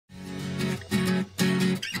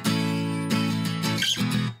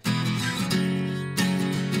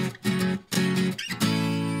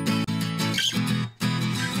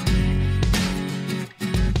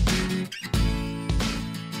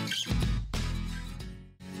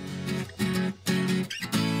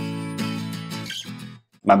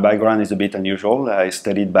My background is a bit unusual. I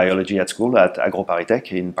studied biology at school at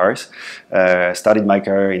AgroParisTech in Paris. Started my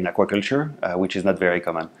career in aquaculture, which is not very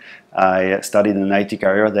common. I started an IT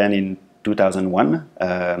career then in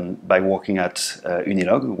 2001 by working at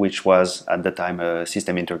Unilog, which was at the time a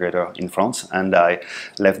system integrator in France, and I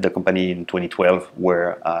left the company in 2012,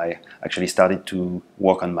 where I actually started to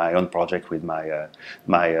work on my own project with my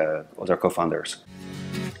other co-founders.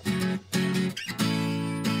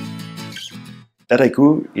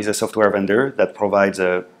 Dataiku is a software vendor that provides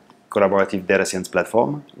a collaborative data science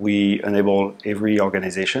platform. We enable every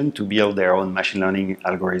organization to build their own machine learning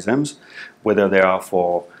algorithms, whether they are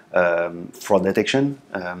for fraud detection,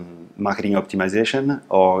 marketing optimization,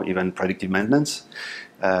 or even predictive maintenance.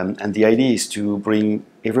 And the idea is to bring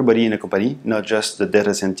everybody in a company, not just the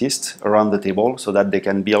data scientists, around the table so that they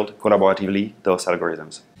can build collaboratively those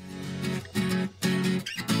algorithms.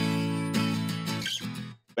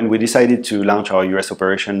 When we decided to launch our US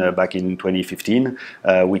operation back in 2015,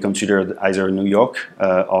 we considered either New York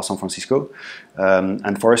or San Francisco.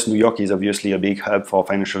 And for us, New York is obviously a big hub for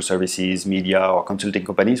financial services, media, or consulting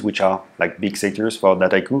companies, which are like big sectors for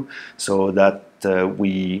Dataiku. So that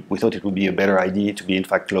we thought it would be a better idea to be in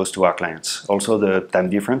fact close to our clients. Also, the time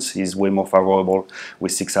difference is way more favorable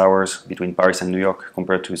with 6 hours between Paris and New York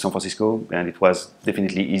compared to San Francisco, and it was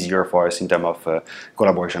definitely easier for us in terms of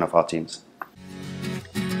collaboration of our teams.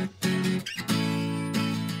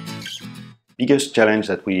 Biggest challenge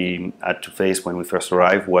that we had to face when we first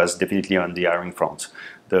arrived was definitely on the hiring front.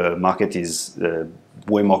 The market is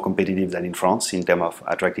way more competitive than in France in terms of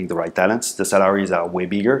attracting the right talents. The salaries are way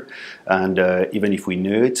bigger, and even if we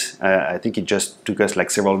knew it, I think it just took us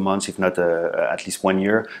like several months, if not at least 1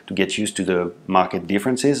 year, to get used to the market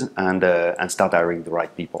differences and start hiring the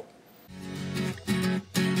right people.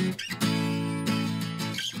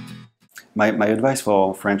 My advice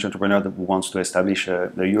for French entrepreneur that wants to establish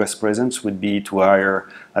the US presence would be to hire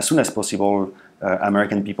as soon as possible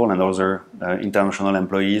American people and other international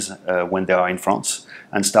employees when they are in France,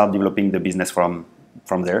 and start developing the business from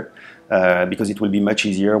there. Because it will be much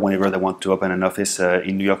easier whenever they want to open an office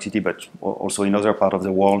in New York City, but also in other parts of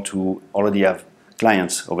the world, to already have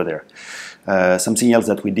clients over there. Something else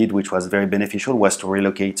that we did, which was very beneficial, was to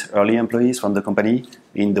relocate early employees from the company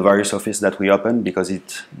in the various offices that we opened, because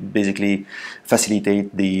it basically facilitates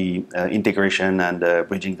the integration and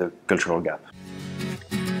bridging the cultural gap.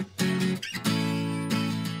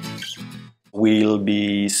 We'll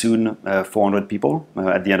be soon 400 people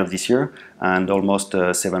at the end of this year, and almost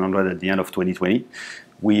 700 at the end of 2020.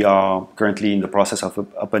 We are currently in the process of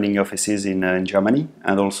opening offices in Germany,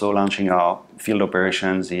 and also launching our field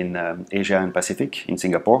operations in Asia and Pacific, in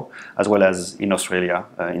Singapore, as well as in Australia,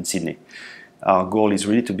 in Sydney. Our goal is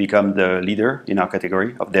really to become the leader in our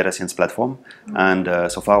category of data science platform, and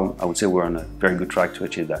so far I would say we're on a very good track to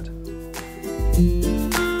achieve that.